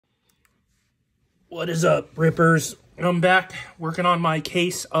What is up, Rippers? I'm back working on my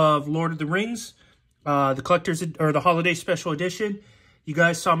case of Lord of the Rings, the collector's or the holiday special edition. You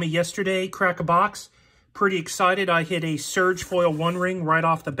guys saw me yesterday crack a box. Pretty excited. I hit a Surge Foil 1 ring right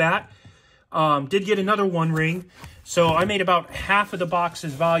off the bat. Did get another 1 ring, so I made about half of the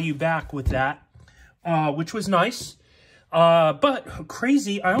box's value back with that, which was nice. But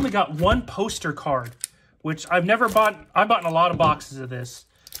crazy, I only got 1 poster card, which I've never bought. I bought in a lot of boxes of this.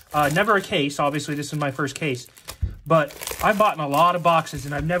 Never a case. Obviously, this is my first case. But I bought in a lot of boxes,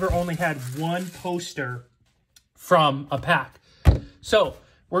 and I've never only had 1 poster from a pack. So,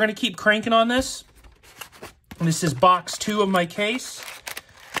 we're going to keep cranking on this. This is box 2 of my case.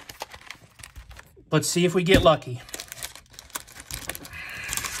 Let's see if we get lucky.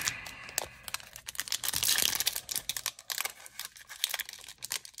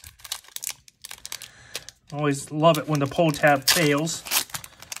 Always love it when the pull tab fails.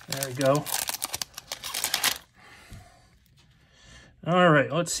 There we go. All right,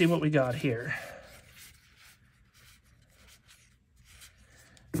 let's see what we got here.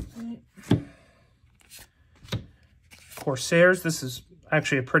 Corsairs, this is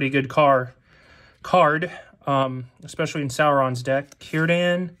actually a pretty good card, especially in Sauron's deck.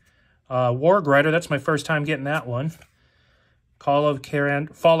 Círdan, Warg Rider, that's my first time getting that one. Fall of Caer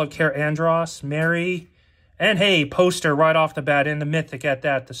Andros, Merry, and hey, poster right off the bat in the Mythic at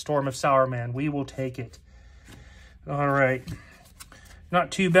that, the Storm of Sauron. We will take it. All right.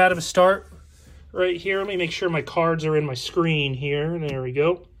 Not too bad of a start right here. Let me make sure my cards are in my screen here. There we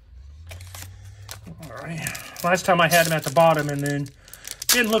go. All right. Last time I had them at the bottom and then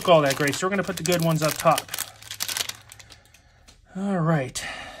didn't look all that great, so we're going to put the good ones up top. All right.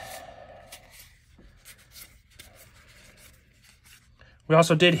 We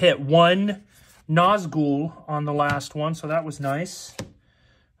also did hit 1 Nazgul on the last one, so that was nice.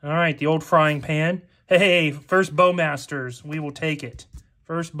 All right, the old frying pan. Hey, first Bowmasters. We will take it.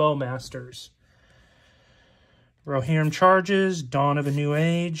 First Bowmasters. Rohirrim Charges, Dawn of a New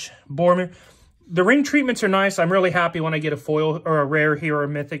Age, Boromir. The ring treatments are nice. I'm really happy when I get a foil or a rare here or a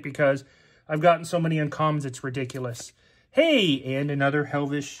mythic because I've gotten so many uncommons, it's ridiculous. Hey, and another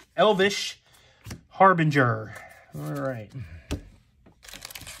Elvish Harbinger. All right.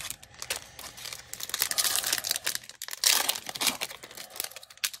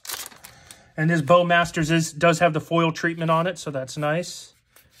 And this Bowmasters does have the foil treatment on it, so that's nice.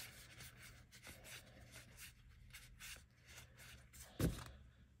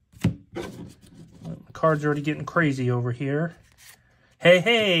 The cards are already getting crazy over here.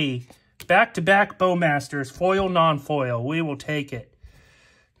 Hey, back-to-back Bowmasters, foil, non-foil. We will take it.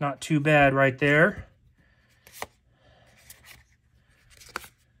 Not too bad right there.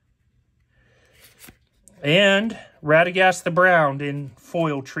 And Radagast the Brown in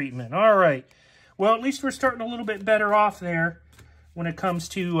foil treatment. All right. Well, at least we're starting a little bit better off there when it comes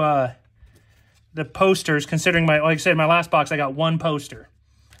to the posters, considering like I said, my last box, I got 1 poster.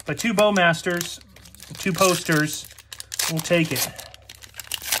 But 2 Bowmasters, 2 posters, we'll take it.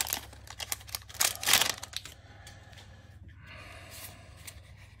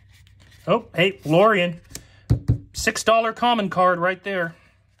 Oh, hey, Lorien. $6 common card right there.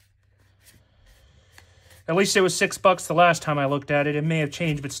 At least it was $6 the last time I looked at it. It may have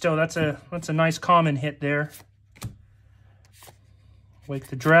changed, but still, that's a nice common hit there. Wake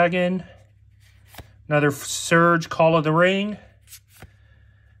the Dragon. Another Surge, Call of the Ring.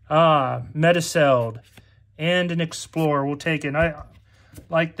 Mediceld. And an Explorer. We'll take it. I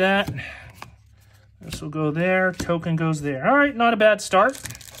like that. This will go there. Token goes there. All right, not a bad start.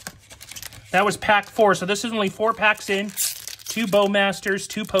 That was pack 4. So this is only 4 packs in. 2 Bowmasters,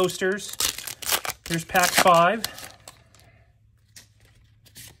 2 posters. Here's pack 5.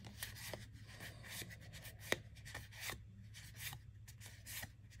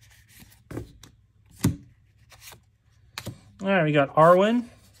 All right, we got Arwen,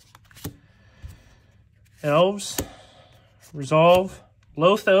 Elves, Resolve,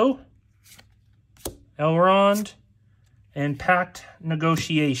 Lotho, Elrond, and Pact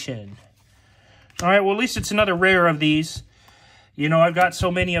Negotiation. All right, well, at least it's another rare of these. You know, I've got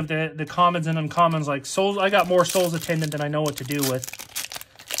so many of the commons and uncommons, like Souls. I got more Souls Attendant than I know what to do with.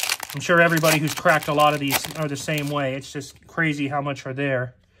 I'm sure everybody who's cracked a lot of these are the same way. It's just crazy how much are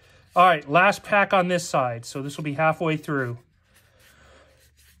there. All right, last pack on this side. So this will be halfway through.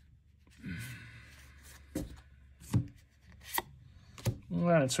 All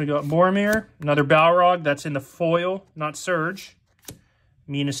right, so we got Boromir, another Balrog. That's in the foil, not Surge.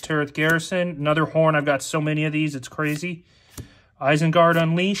 Minas Tirith Garrison, another Horn. I've got so many of these, it's crazy. Isengard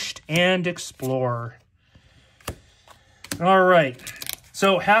Unleashed, and Explorer. All right.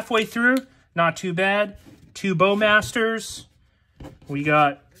 So halfway through, Not too bad. 2 Bowmasters. We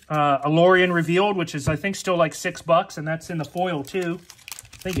got a Lorien Revealed, which is, I think, still like $6, and that's in the foil, too.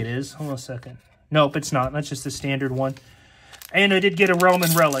 I think it is. Hold on a second. Nope, it's not. That's just the standard one. And I did get a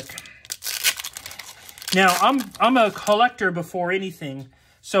Roman Relic. Now, I'm a collector before anything,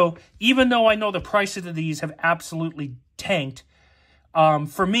 so even though I know the prices of these have absolutely tanked,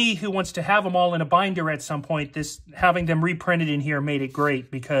 for me, who wants to have them all in a binder at some point, having them reprinted in here made it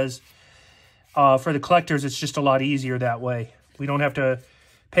great, because for the collectors, it's just a lot easier that way. We don't have to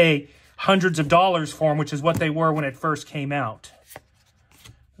pay hundreds of dollars for them, which is what they were when it first came out.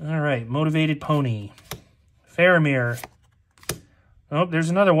 All right, Motivated Pony. Faramir. Oh, there's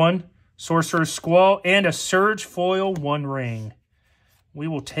another one. Sorcerer's Squall, and a Surge Foil 1 Ring. We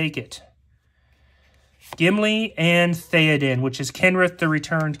will take it. Gimli and Theoden, which is Kenrith the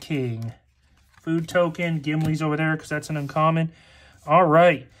Returned King. Food token. Gimli's over there because that's an uncommon. All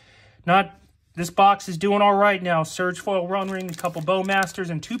right. This box is doing all right now. Surge Foil 1 Ring, a couple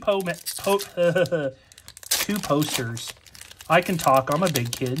Bowmasters, and 2 posters. I can talk. I'm a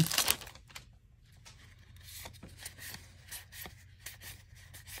big kid.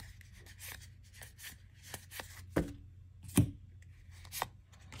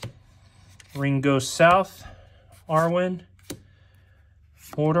 Ring Goes South, Arwen,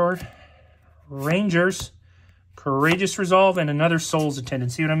 Mordor, Rangers, Courageous Resolve, and another Soul's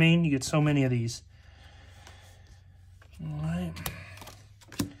Attendant. See what I mean? You get so many of these. All right.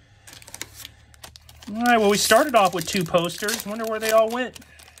 All right, well, we started off with 2 posters. Wonder where they all went.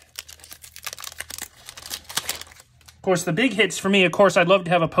 Of course, the big hits for me, of course, I'd love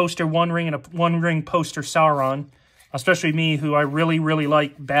to have a poster 1 Ring and a 1 Ring poster Sauron. Especially me, who I really, really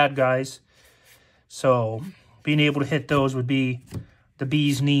like bad guys. So, being able to hit those would be the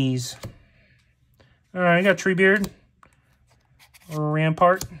bee's knees. All right, I got Treebeard,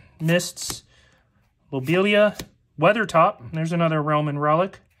 Rampart, Mists, Lobelia, Weathertop. There's another Roman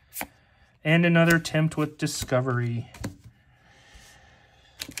Relic. And another Attempt with Discovery.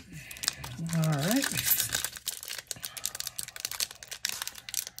 All right.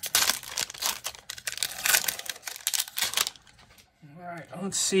 All right,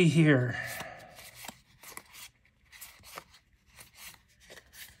 let's see here.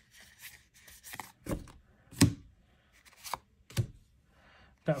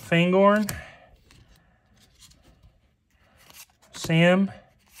 Got Fangorn, Sam,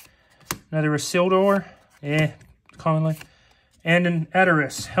 another Isildur, commonly, and an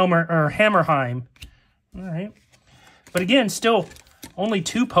Edoras, Hammerheim. All right, but again, still only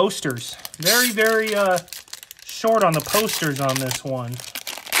 2 posters. Very, very short on the posters on this one.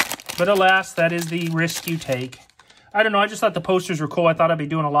 But alas, that is the risk you take. I don't know. I just thought the posters were cool. I thought I'd be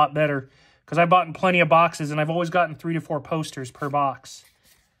doing a lot better because I bought in plenty of boxes, and I've always gotten 3 to 4 posters per box.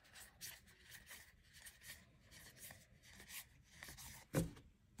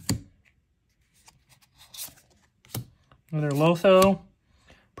 Another Lotho,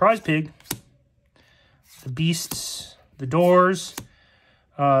 Prize Pig, the Beasts, the Doors,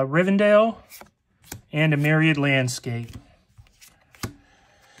 Rivendell, and a Myriad Landscape.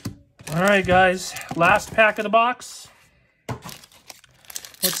 All right, guys, last pack of the box.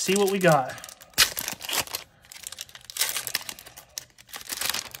 Let's see what we got.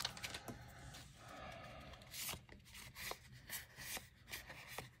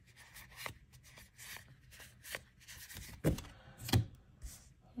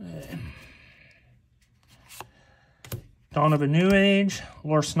 Dawn of a New Age,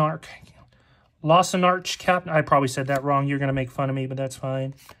 Lorsnark, Lossonarch Captain. I probably said that wrong. You're going to make fun of me, but that's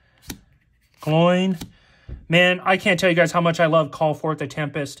fine. Gloin. Man, I can't tell you guys how much I love Call Forth the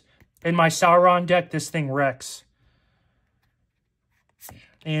Tempest. In my Sauron deck, this thing wrecks.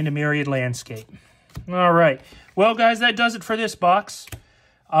 And a Myriad Landscape. All right. Well, guys, that does it for this box.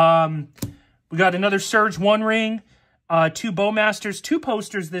 We got another Surge 1 Ring, 2 Bowmasters, 2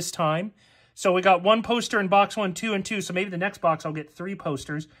 posters this time. So we got 1 poster in box 1, 2, and 2. So maybe the next box I'll get 3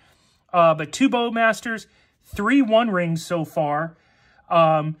 posters. But 2 Bowmasters, 3 1 Rings so far.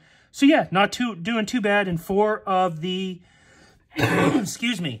 So yeah, not doing too bad. And 4 of the,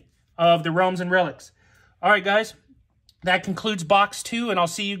 excuse me, of the Realms and Relics. All right, guys. That concludes box 2. And I'll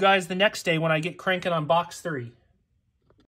see you guys the next day when I get cranking on box 3.